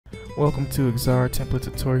Welcome to Xara template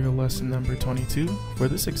tutorial lesson number 22. For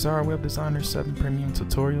this Xara Web Designer 7 Premium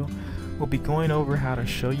tutorial, we'll be going over how to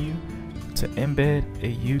show you to embed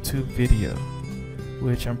a YouTube video,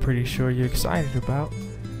 which I'm pretty sure you're excited about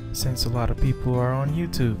since a lot of people are on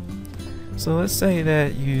YouTube. So let's say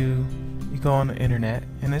that you go on the internet.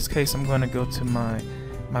 In this case, I'm going to go to my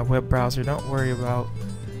web browser. Don't worry about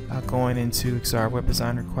going into Xara Web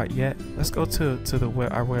Designer quite yet. Let's go to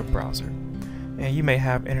our web browser. And you may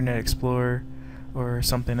have Internet Explorer or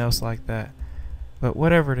something else like that. But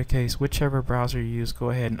whatever the case, whichever browser you use, go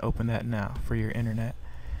ahead and open that now for your internet.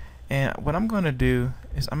 And what I'm going to do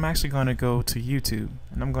is I'm actually going to go to YouTube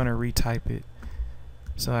and I'm going to retype it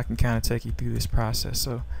so I can kind of take you through this process.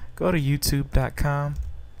 So go to youtube.com,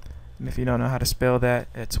 and if you don't know how to spell that,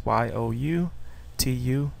 it's YOUTUBE,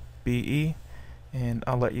 and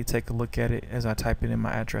I'll let you take a look at it as I type it in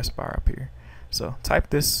my address bar up here. So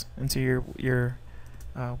type this into your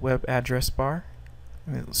web address bar,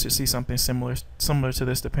 and you'll see something similar to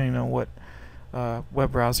this depending on what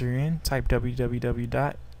web browser you're in. Type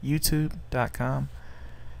www.youtube.com,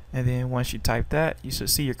 and then once you type that, you should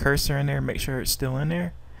see your cursor in there. Make sure it's still in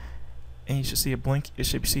there, and you should see a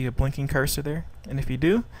blinking cursor there. And if you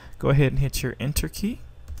do, go ahead and hit your enter key,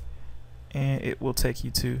 and it will take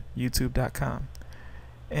you to youtube.com.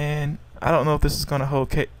 And I don't know if this is going to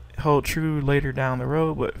hold true later down the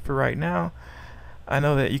road, but for right now, I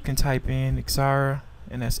know that you can type in Xara,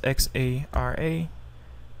 and that's Xara,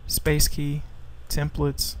 space key,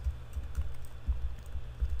 templates.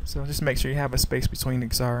 So just make sure you have a space between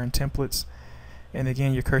Xara and templates, and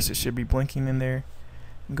again your cursor should be blinking in there.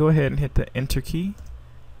 Go ahead and hit the enter key,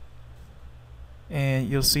 and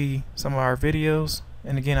you'll see some of our videos.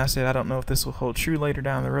 And again, I said I don't know if this will hold true later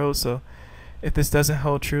down the road, so if this doesn't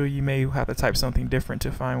hold true, you may have to type something different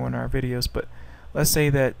to find one of our videos. But let's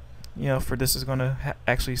say that, you know, for this is going to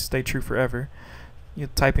actually stay true forever. You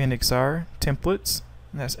type in Xara templates,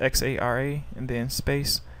 and that's Xara, and then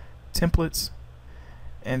space templates,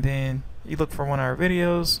 and then you look for one of our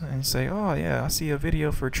videos and you say, oh yeah, I see a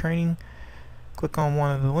video for training. Click on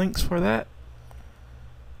one of the links for that,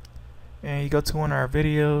 and you go to one of our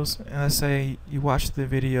videos, and let's say you watch the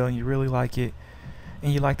video and you really like it,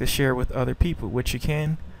 and you like to share with other people, which you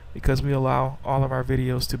can, because we allow all of our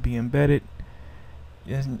videos to be embedded.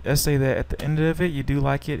 And let's say that at the end of it you do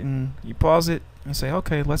like it, and you pause it and say,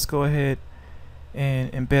 okay, let's go ahead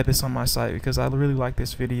and embed this on my site because I really like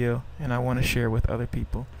this video and I want to share with other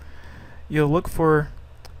people. You'll look for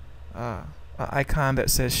an icon that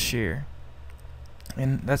says share,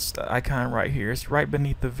 and that's the icon right here. It's right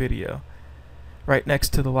beneath the video, right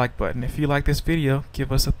next to the like button. If you like this video,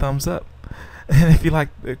 give us a thumbs up. And if you like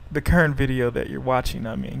the current video that you're watching,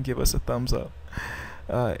 give us a thumbs up.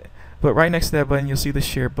 But right next to that button, you'll see the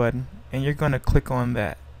share button, and you're going to click on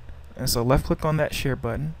that. And so left click on that share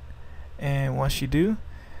button, and once you do,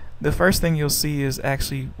 the first thing you'll see is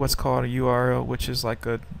actually what's called a URL, which is like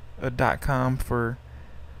a .com for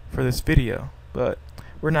this video. But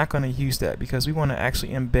we're not going to use that because we want to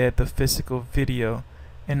actually embed the physical video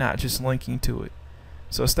and not just linking to it.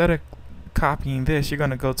 So instead of copying this, you're going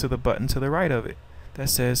to go to the button to the right of it that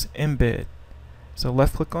says Embed. So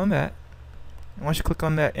left click on that, and once you click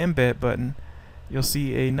on that Embed button, you'll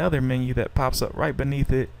see another menu that pops up right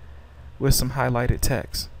beneath it with some highlighted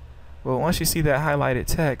text. Well, once you see that highlighted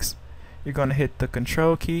text, you're going to hit the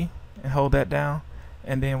control key and hold that down,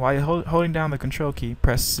 and then while you're holding down the control key,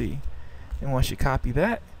 press C. And once you copy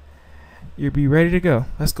that, you'll be ready to go.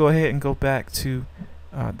 Let's go ahead and go back to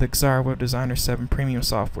the Xara Web Designer 7 Premium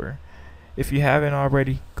software. If you haven't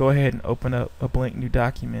already, go ahead and open up a blank new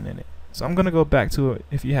document in it. So I'm going to go back to it.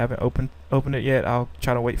 If you haven't opened it yet, I'll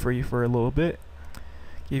try to wait for you for a little bit.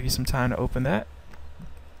 Give you some time to open that.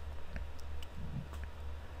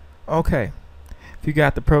 Okay. If you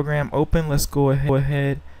got the program open, let's go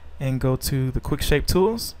ahead and go to the Quick Shape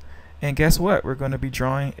tools. And guess what? We're going to be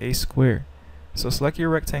drawing a square. So select your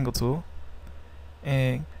rectangle tool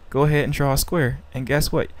and go ahead and draw a square. And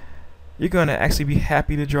guess what? You're going to actually be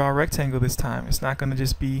happy to draw a rectangle this time. It's not going to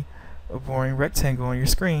just be a boring rectangle on your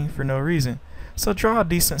screen for no reason. So draw a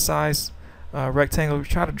decent size rectangle.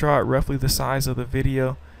 Try to draw it roughly the size of the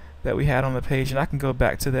video that we had on the page, and I can go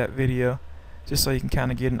back to that video just so you can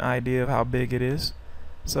kind of get an idea of how big it is.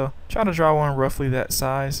 So try to draw one roughly that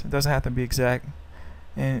size. It doesn't have to be exact,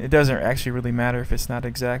 and it doesn't actually really matter if it's not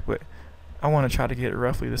exact, but I want to try to get it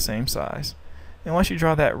roughly the same size. And once you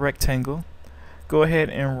draw that rectangle, go ahead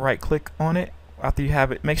and right click on it. After you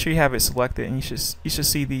have it, make sure you have it selected, and you should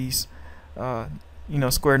see these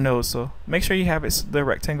square nodes. So make sure you have the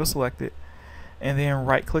rectangle selected, and then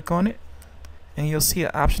right click on it, and you'll see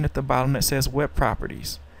an option at the bottom that says web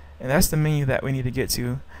properties. And that's the menu that we need to get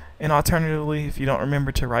to. And alternatively, if you don't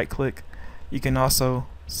remember to right click, you can also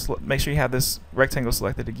make sure you have this rectangle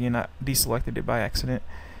selected again, not deselected it by accident.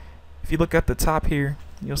 If you look at the top here,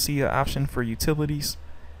 you'll see an option for utilities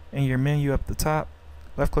and your menu up the top.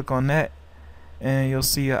 Left click on that and you'll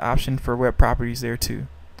see an option for web properties there too.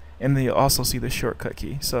 And then you'll also see the shortcut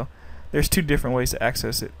key. So there's two different ways to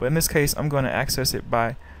access it, but in this case I'm going to access it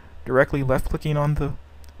by directly left clicking on the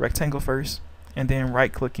rectangle first and then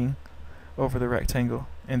right clicking over the rectangle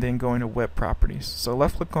and then going to web properties. So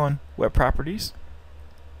left click on web properties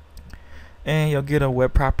and you'll get a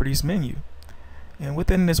web properties menu. And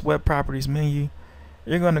within this web properties menu,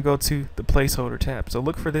 you're going to go to the placeholder tab. So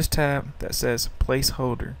look for this tab that says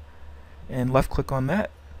placeholder and left click on that,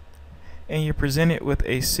 and you're presented with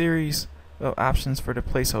a series of options for the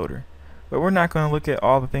placeholder. But we're not going to look at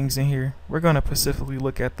all the things in here. We're going to specifically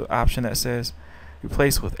look at the option that says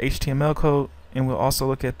replace with HTML code, and we'll also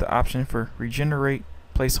look at the option for regenerate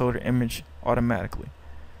placeholder image automatically.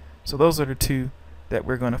 So those are the two that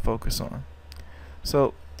we're going to focus on.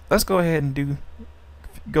 So let's go ahead and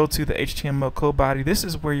go to the HTML code body. This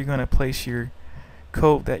is where you're going to place your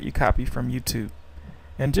code that you copy from YouTube.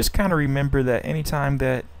 And just kind of remember that anytime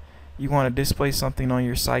that you want to display something on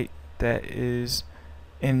your site that is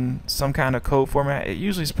in some kind of code format, it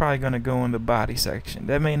usually is probably going to go in the body section.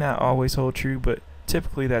 That may not always hold true, but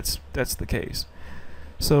typically that's the case.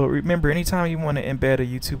 So remember, anytime you want to embed a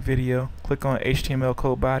YouTube video, click on HTML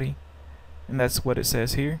code body, and that's what it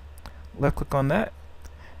says here. Left click on that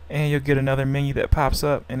and you'll get another menu that pops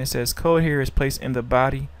up, and it says code here is placed in the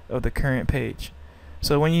body of the current page.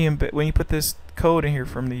 So when you put this code in here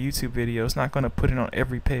from the YouTube video, it's not going to put it on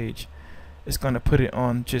every page. It's going to put it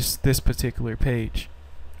on just this particular page.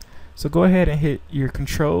 So go ahead and hit your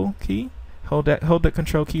control key. Hold the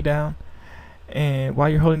control key down, and while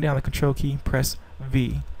you're holding down the control key, press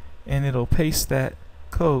V, and it'll paste that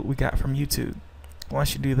code we got from YouTube.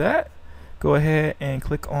 Once you do that, go ahead and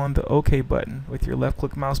click on the OK button with your left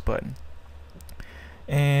click mouse button.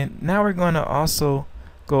 And now we're going to also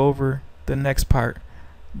go over the next part,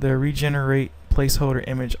 the regenerate placeholder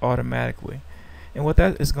image automatically. And what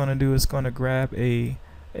that is going to do is going to grab a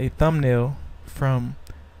thumbnail from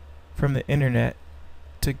the internet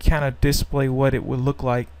to kind of display what it would look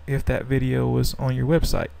like if that video was on your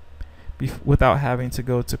website without having to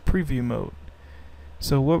go to preview mode.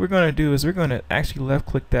 So what we're going to do is we're going to actually left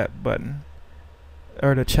click that button,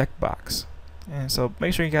 or the checkbox, and so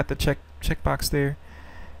make sure you got the checkbox there.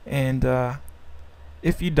 And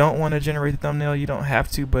if you don't want to generate the thumbnail, you don't have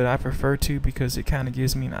to, but I prefer to because it kind of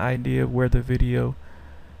gives me an idea of where the video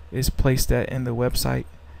is placed at in the website,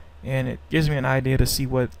 and it gives me an idea to see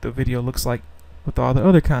what the video looks like with all the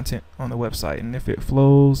other content on the website, and if it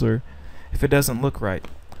flows or if it doesn't look right.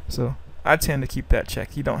 So I tend to keep that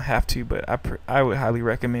checked. You don't have to, but I would highly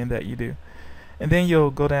recommend that you do. And then you'll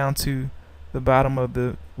go down to the bottom of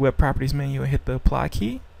the web properties menu and hit the apply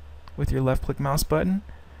key with your left click mouse button,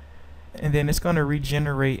 and then it's going to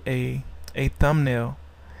regenerate a thumbnail.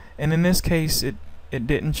 And in this case it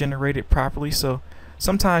didn't generate it properly, so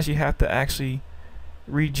sometimes you have to actually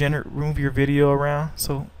move your video around.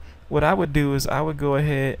 So what I would do is I would go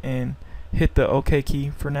ahead and hit the OK key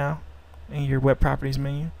for now in your web properties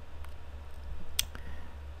menu,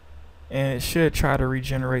 and it should try to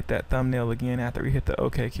regenerate that thumbnail again after we hit the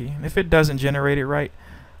OK key. And if it doesn't generate it right,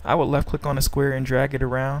 I would left click on the square and drag it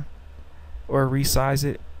around or resize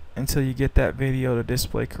it until you get that video to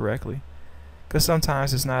display correctly, because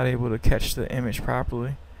sometimes it's not able to catch the image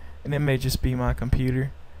properly, and it may just be my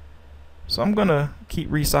computer. So I'm gonna keep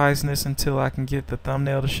resizing this until I can get the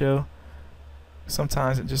thumbnail to show.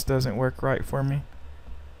 Sometimes it just doesn't work right for me,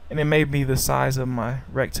 and it may be the size of my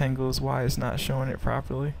rectangles why it's not showing it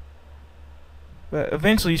properly. But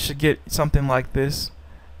eventually you should get something like this.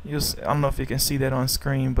 I don't know if you can see that on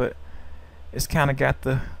screen, but it's kind of got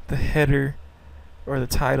the header or the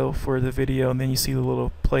title for the video, and then you see the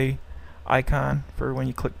little play icon for when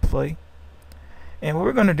you click play. And what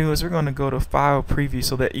we're going to do is we're going to go to file preview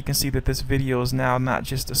so that you can see that this video is now not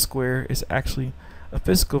just a square, it's actually a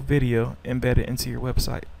physical video embedded into your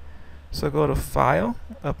website. So go to file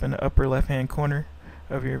up in the upper left hand corner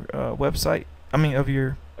of your website,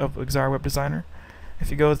 of Xara Web Designer. If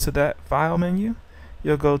you go to that file menu,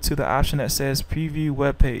 you'll go to the option that says preview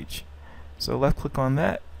web page. So left click on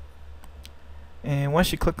that, and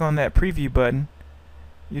once you click on that preview button,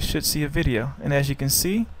 you should see a video. And as you can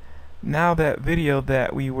see, now that video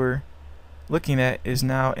that we were looking at is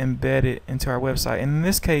now embedded into our website. And in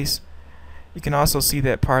this case, you can also see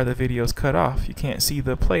that part of the video is cut off. You can't see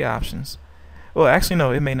the play options. Well, actually no,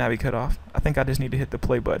 it may not be cut off. I think I just need to hit the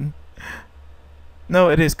play button. No,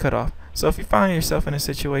 it is cut off. So if you find yourself in a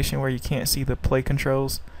situation where you can't see the play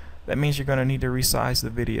controls, that means you're going to need to resize the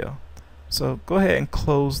video. So go ahead and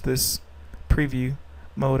close this preview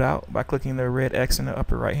mode out by clicking the red X in the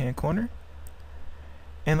upper right hand corner.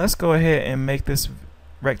 And let's go ahead and make this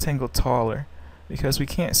rectangle taller because we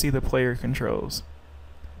can't see the player controls.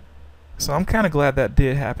 So I'm kind of glad that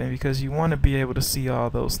did happen because you want to be able to see all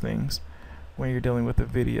those things when you're dealing with a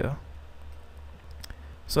video.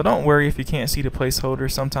 So don't worry if you can't see the placeholder.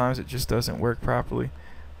 Sometimes it just doesn't work properly.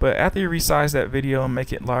 But after you resize that video and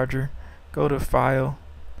make it larger, go to File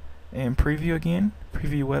and Preview again,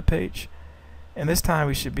 Preview Web Page. And this time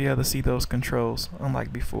we should be able to see those controls,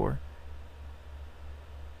 unlike before.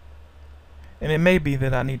 And it may be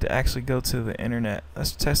that I need to actually go to the internet.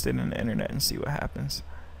 Let's test it in the internet and see what happens.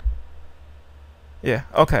 Yeah,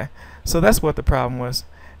 okay. So that's what the problem was.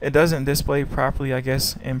 It doesn't display properly, I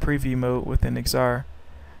guess, in preview mode within Xara.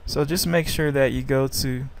 So just make sure that you go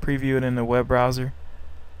to preview it in the web browser,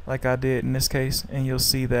 like I did in this case, and you'll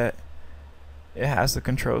see that it has the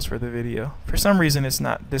controls for the video. For some reason it's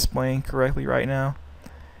not displaying correctly right now,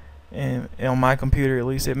 and on my computer at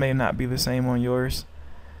least. It may not be the same on yours,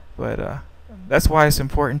 but that's why it's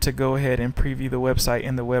important to go ahead and preview the website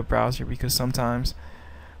in the web browser, because sometimes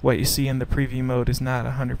what you see in the preview mode is not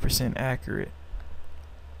 100% accurate.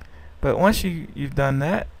 But once you've done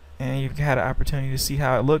that and you've had an opportunity to see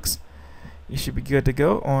how it looks, you should be good to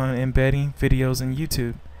go on embedding videos in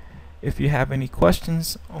YouTube. If you have any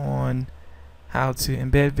questions on how to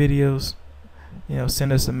embed videos,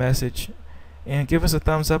 send us a message and give us a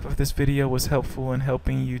thumbs up if this video was helpful in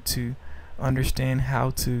helping you to understand how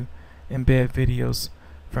to embed videos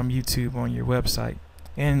from YouTube on your website.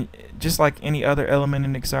 And just like any other element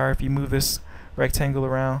in Xara, if you move this rectangle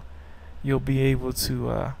around, you'll be able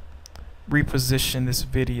to reposition this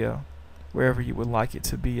video wherever you would like it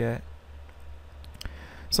to be at.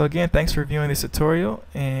 So again, thanks for viewing this tutorial,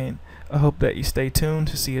 and I hope that you stay tuned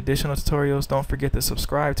to see additional tutorials. Don't forget to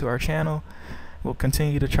subscribe to our channel. We'll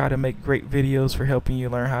continue to try to make great videos for helping you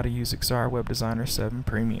learn how to use Xara Web Designer 7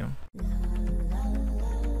 Premium.